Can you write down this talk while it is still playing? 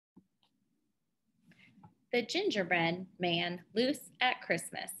The Gingerbread Man Loose at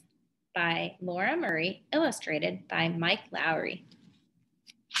Christmas by Laura Murray, illustrated by Mike Lowry.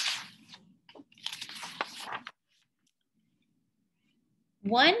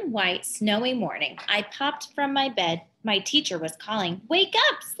 One white, snowy morning, I popped from my bed. My teacher was calling, "Wake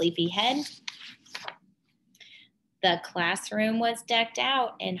up, sleepyhead." The classroom was decked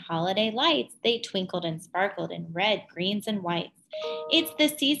out in holiday lights. They twinkled and sparkled in red, greens, and whites. It's the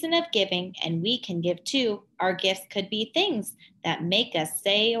season of giving, and we can give too. Our gifts could be things that make us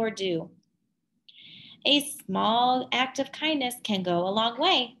say or do. A small act of kindness can go a long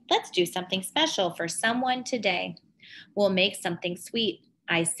way. Let's do something special for someone today. We'll make something sweet.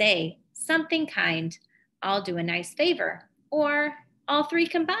 I say, something kind. I'll do a nice favor, or all three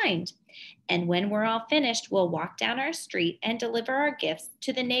combined. And when we're all finished, we'll walk down our street and deliver our gifts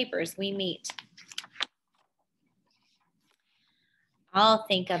to the neighbors we meet. I'll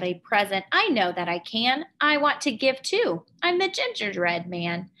think of a present. I know that I can. I want to give too. I'm the Gingerbread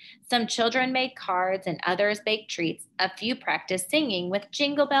Man. Some children made cards and others baked treats. A few practiced singing with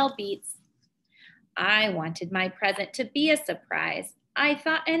jingle bell beats. I wanted my present to be a surprise. I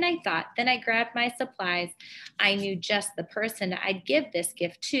thought, then I grabbed my supplies. I knew just the person I'd give this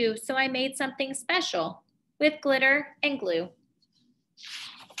gift to, so I made something special with glitter and glue.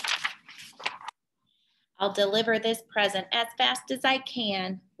 I'll deliver this present as fast as I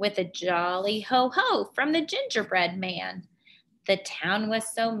can with a jolly ho-ho from the Gingerbread Man. The town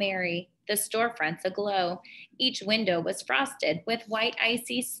was so merry, the storefronts aglow. Each window was frosted with white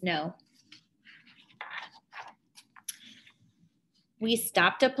icy snow. We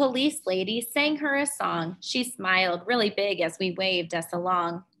stopped a police lady, sang her a song. She smiled really big as we waved us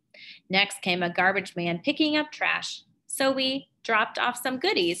along. Next came a garbage man picking up trash. So we dropped off some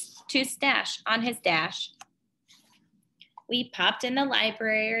goodies to stash on his dash. We popped in the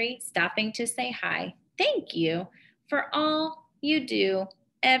library, stopping to say hi. Thank you for all you do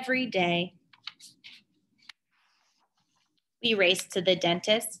every day. We raced to the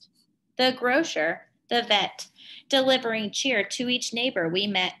dentist, the grocer, the vet, delivering cheer to each neighbor we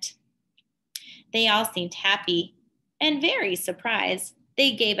met. They all seemed happy and very surprised.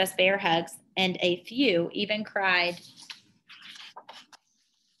 They gave us bear hugs, and a few even cried.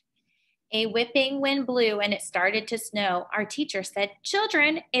 A whipping wind blew and it started to snow. Our teacher said,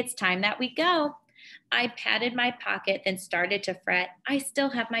 "Children, it's time that we go." I patted my pocket, then started to fret. I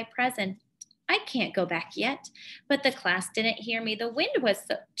still have my present. I can't go back yet. But the class didn't hear me. The wind was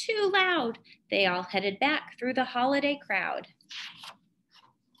too loud. They all headed back through the holiday crowd.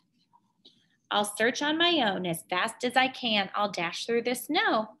 I'll search on my own as fast as I can. I'll dash through the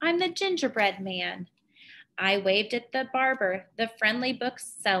snow. I'm the Gingerbread Man. I waved at the barber, the friendly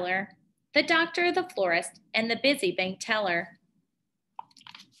bookseller, the doctor, the florist, and the busy bank teller.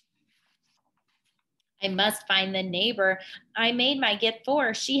 I must find the neighbor I made my gift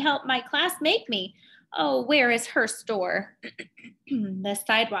for. She helped my class make me. Oh, where is her store? The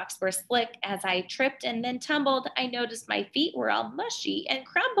sidewalks were slick as I tripped and then tumbled. I noticed my feet were all mushy and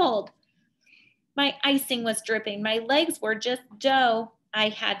crumbled. My icing was dripping. My legs were just dough. I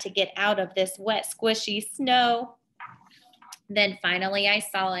had to get out of this wet, squishy snow. Then finally I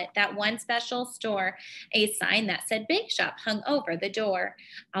saw it, that one special store, a sign that said bake shop hung over the door.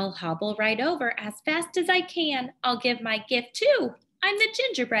 I'll hobble right over as fast as I can. I'll give my gift too. I'm the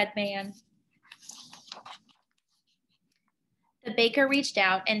Gingerbread Man. The baker reached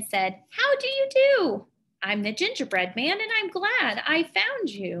out and said, "How do you do? I'm the Gingerbread Man and I'm glad I found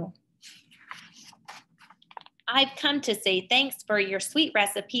you. I've come to say thanks for your sweet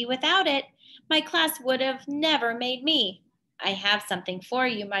recipe. Without it, my class would have never made me. I have something for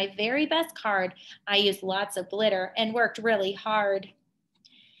you, my very best card. I used lots of glitter and worked really hard."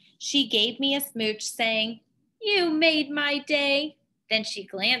 She gave me a smooch saying, "You made my day." Then she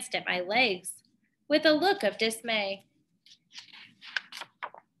glanced at my legs with a look of dismay.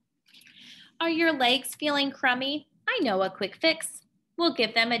 "Are your legs feeling crummy? I know a quick fix. We'll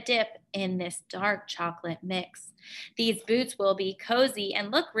give them a dip in this dark chocolate mix. These boots will be cozy and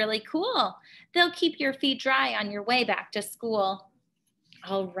look really cool. They'll keep your feet dry on your way back to school.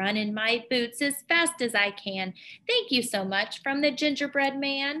 I'll run in my boots as fast as I can. Thank you so much from the Gingerbread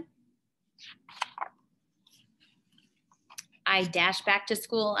Man." I dashed back to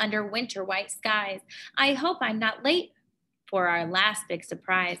school under winter white skies. I hope I'm not late for our last big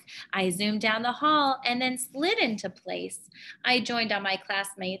surprise. I zoomed down the hall and then slid into place. I joined all my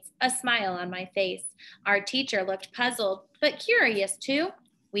classmates, a smile on my face. Our teacher looked puzzled, but curious too.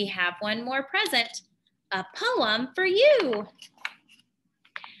 "We have one more present, a poem for you."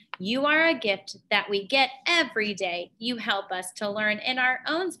 You are a gift that we get every day. You help us to learn in our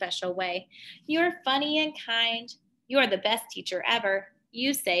own special way. You're funny and kind. You're the best teacher ever.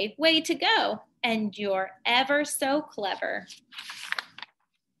 You say, way to go. And you're ever so clever.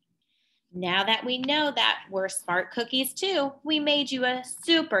 Now that we know that we're smart cookies too, we made you a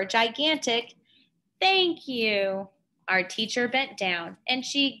super gigantic thank you. Our teacher bent down and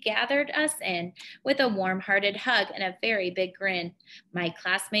she gathered us in with a warm-hearted hug and a very big grin. My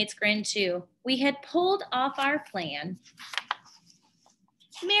classmates grinned too. We had pulled off our plan.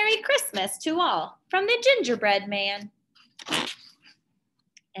 Merry Christmas to all from the Gingerbread Man.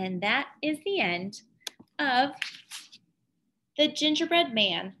 And that is the end of The Gingerbread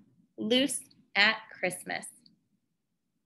Man, Loose at Christmas.